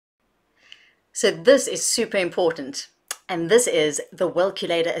So this is super important. And this is the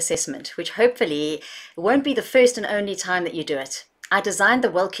Wellculator Assessment, which hopefully won't be the first and only time that you do it. I designed the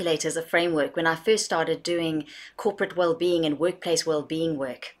Wellculator as a framework when I first started doing corporate well-being and workplace well-being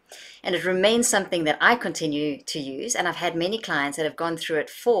work. And it remains something that I continue to use, and I've had many clients that have gone through it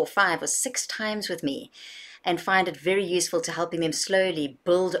 4, 5, or 6 times with me and find it very useful to helping them slowly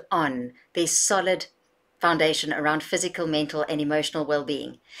build on their solid foundation around physical, mental, and emotional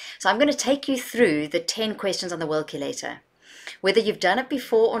well-being. So I'm going to take you through the 10 questions on the Wellculator. Whether you've done it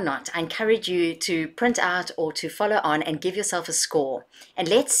before or not, I encourage you to print out or to follow on and give yourself a score. And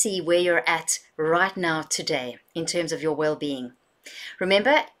let's see where you're at right now today in terms of your well-being.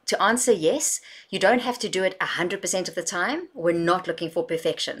 Remember, to answer yes, you don't have to do it 100% of the time. We're not looking for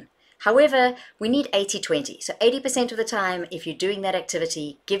perfection. However, we need 80-20. So 80% of the time, if you're doing that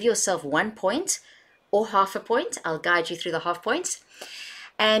activity, give yourself 1 point or half a point. I'll guide you through the half points.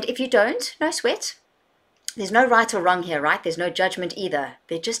 And if you don't, no sweat. There's no right or wrong here, right? There's no judgment either.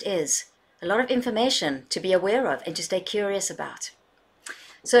 There just is a lot of information to be aware of and to stay curious about.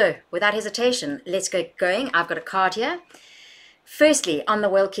 So without hesitation, let's get going. I've got a card here. Firstly, on the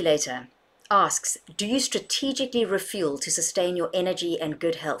Wellculator, asks, do you strategically refuel to sustain your energy and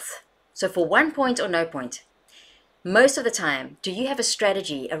good health? So for 1 point or no point. Most of the time, do you have a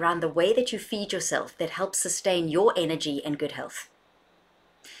strategy around the way that you feed yourself that helps sustain your energy and good health?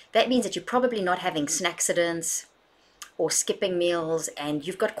 That means that you're probably not having snack accidents or skipping meals, and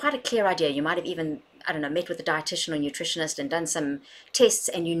you've got quite a clear idea. You might have even, met with a dietitian or nutritionist and done some tests,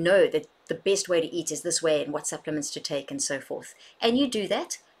 and you know that the best way to eat is this way and what supplements to take and so forth. And you do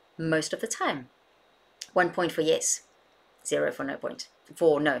that most of the time. 1 point for yes, 0 for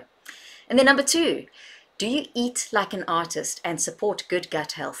no. And then number 2, do you eat like an artist and support good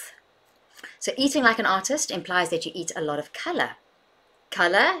gut health? So eating like an artist implies that you eat a lot of color.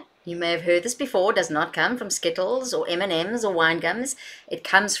 Color, you may have heard this before, does not come from Skittles or M&Ms or wine gums. It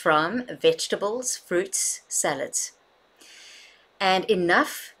comes from vegetables, fruits, salads. And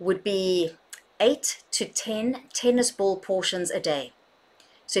enough would be 8 to 10 tennis ball portions a day.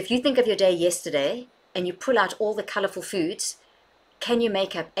 So if you think of your day yesterday and you pull out all the colorful foods, can you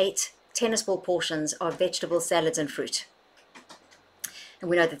make up 8 tennis ball portions of vegetables, salads, and fruit? And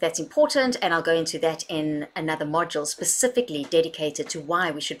we know that that's important, and I'll go into that in another module specifically dedicated to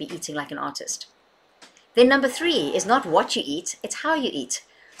why we should be eating like an artist. Then number 3 is not what you eat, it's how you eat.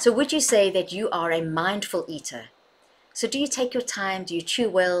 So would you say that you are a mindful eater? So do you take your time? Do you chew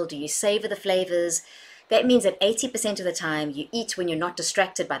well? Do you savor the flavors? That means that 80% of the time you eat when you're not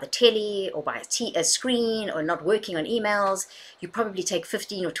distracted by the telly or by a screen or not working on emails. You probably take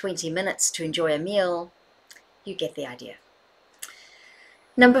 15 or 20 minutes to enjoy a meal. You get the idea.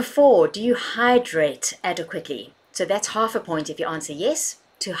 Number 4, do you hydrate adequately? So that's half a point if you answer yes.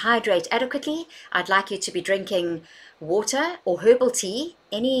 To hydrate adequately, I'd like you to be drinking water or herbal tea,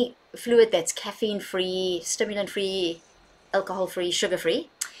 any fluid that's caffeine-free, stimulant-free, alcohol-free, sugar-free.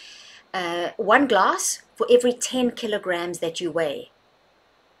 1 glass for every 10 kilograms that you weigh.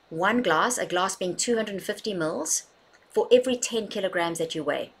 1 glass, a glass being 250 mils, for every 10 kilograms that you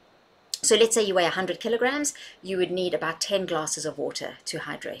weigh. So let's say you weigh 100 kilograms, you would need about 10 glasses of water to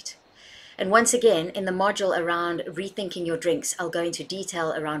hydrate. And once again, in the module around rethinking your drinks, I'll go into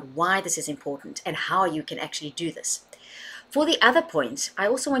detail around why this is important and how you can actually do this. For the other point, I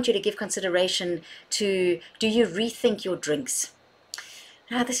also want you to give consideration to, do you rethink your drinks?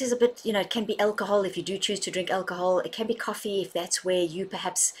 Now, this is a bit, it can be alcohol if you do choose to drink alcohol. It can be coffee if that's where you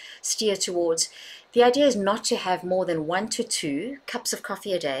perhaps steer towards. The idea is not to have more than 1 to 2 cups of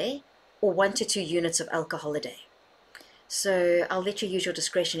coffee a day or 1 to 2 units of alcohol a day. So I'll let you use your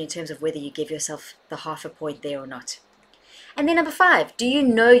discretion in terms of whether you give yourself the half a point there or not. And then number 5, do you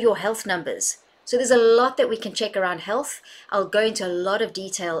know your health numbers? So there's a lot that we can check around health. I'll go into a lot of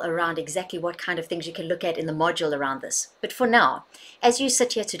detail around exactly what kind of things you can look at in the module around this. But for now, as you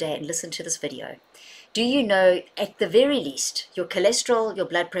sit here today and listen to this video, do you know at the very least your cholesterol, your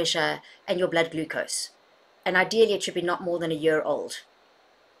blood pressure, and your blood glucose? And ideally it should be not more than a year old.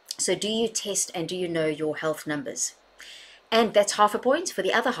 So do you test and do you know your health numbers? And that's half a point. For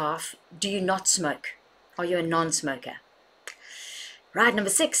the other half, do you not smoke? Are you a non-smoker? Right, number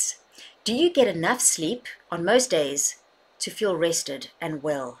 6. Do you get enough sleep on most days to feel rested and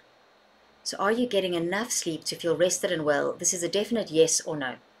well? So are you getting enough sleep to feel rested and well? This is a definite yes or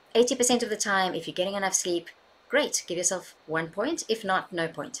no. 80% of the time, if you're getting enough sleep, great, give yourself 1 point. If not, no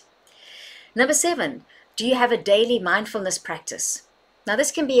point. Number 7, do you have a daily mindfulness practice? Now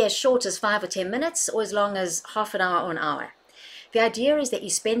this can be as short as 5 or 10 minutes or as long as half an hour or an hour. The idea is that you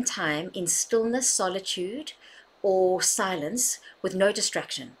spend time in stillness, solitude, or silence with no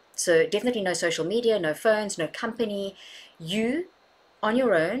distraction. So definitely no social media, no phones, no company. You on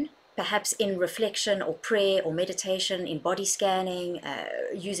your own, perhaps in reflection or prayer or meditation, in body scanning,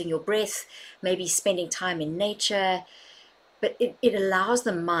 using your breath, maybe spending time in nature. But it allows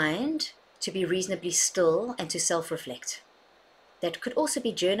the mind to be reasonably still and to self-reflect. That could also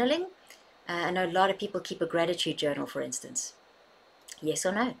be journaling. I know a lot of people keep a gratitude journal, for instance. Yes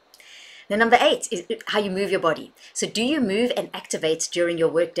or no? Now, number 8 is how you move your body. So do you move and activate during your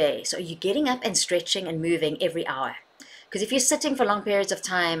workday? So are you getting up and stretching and moving every hour? Because if you're sitting for long periods of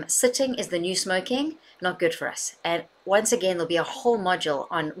time, sitting is the new smoking, not good for us. And once again, there'll be a whole module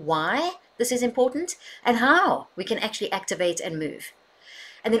on why this is important and how we can actually activate and move.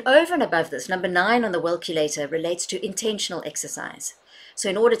 And then over and above this, number 9 on the Wellculator relates to intentional exercise. So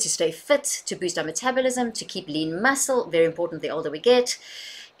in order to stay fit, to boost our metabolism, to keep lean muscle, very important the older we get,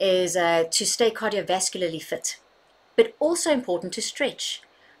 is to stay cardiovascularly fit, but also important to stretch.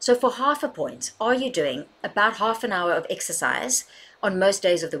 So for half a point, are you doing about half an hour of exercise on most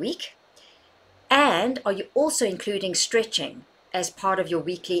days of the week? And are you also including stretching as part of your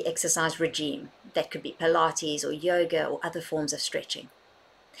weekly exercise regime? That could be Pilates or yoga or other forms of stretching.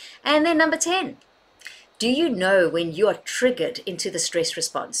 And then number 10, do you know when you are triggered into the stress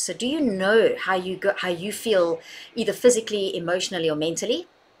response? So do you know how you feel either physically, emotionally, or mentally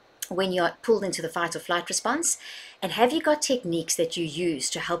when you're pulled into the fight or flight response? And have you got techniques that you use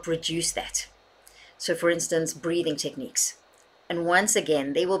to help reduce that? So for instance, breathing techniques. And once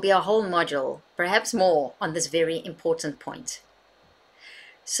again, there will be a whole module, perhaps more, on this very important point.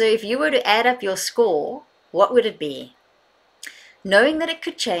 So if you were to add up your score, what would it be? Knowing that it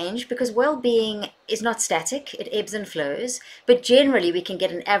could change, because well-being is not static, it ebbs and flows, but generally we can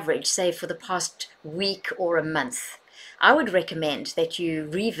get an average, say for the past week or a month. I would recommend that you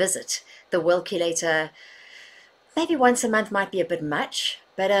revisit the Wellculator. Maybe once a month might be a bit much,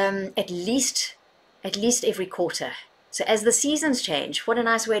 but at least every quarter. So as the seasons change, what a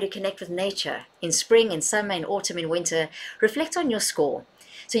nice way to connect with nature. In spring, in summer, in autumn, in winter, reflect on your score.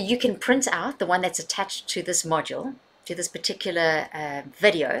 So you can print out the one that's attached to this module, to this particular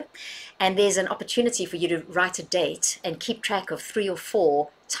video, and there's an opportunity for you to write a date and keep track of 3 or 4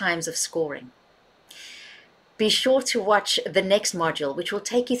 times of scoring. Be sure to watch the next module, which will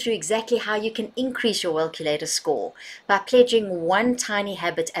take you through exactly how you can increase your Wellculator score by pledging one tiny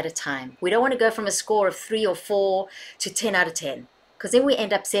habit at a time. We don't want to go from a score of 3 or 4 to 10 out of 10, because then we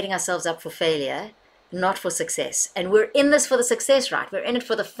end up setting ourselves up for failure, not for success. And we're in this for the success, right? We're in it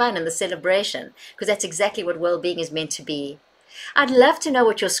for the fun and the celebration, because that's exactly what well-being is meant to be. I'd love to know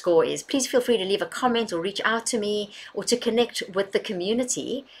what your score is. Please feel free to leave a comment or reach out to me or to connect with the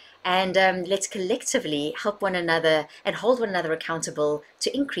community. And let's collectively help one another and hold one another accountable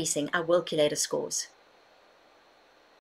to increasing our Wellculator scores.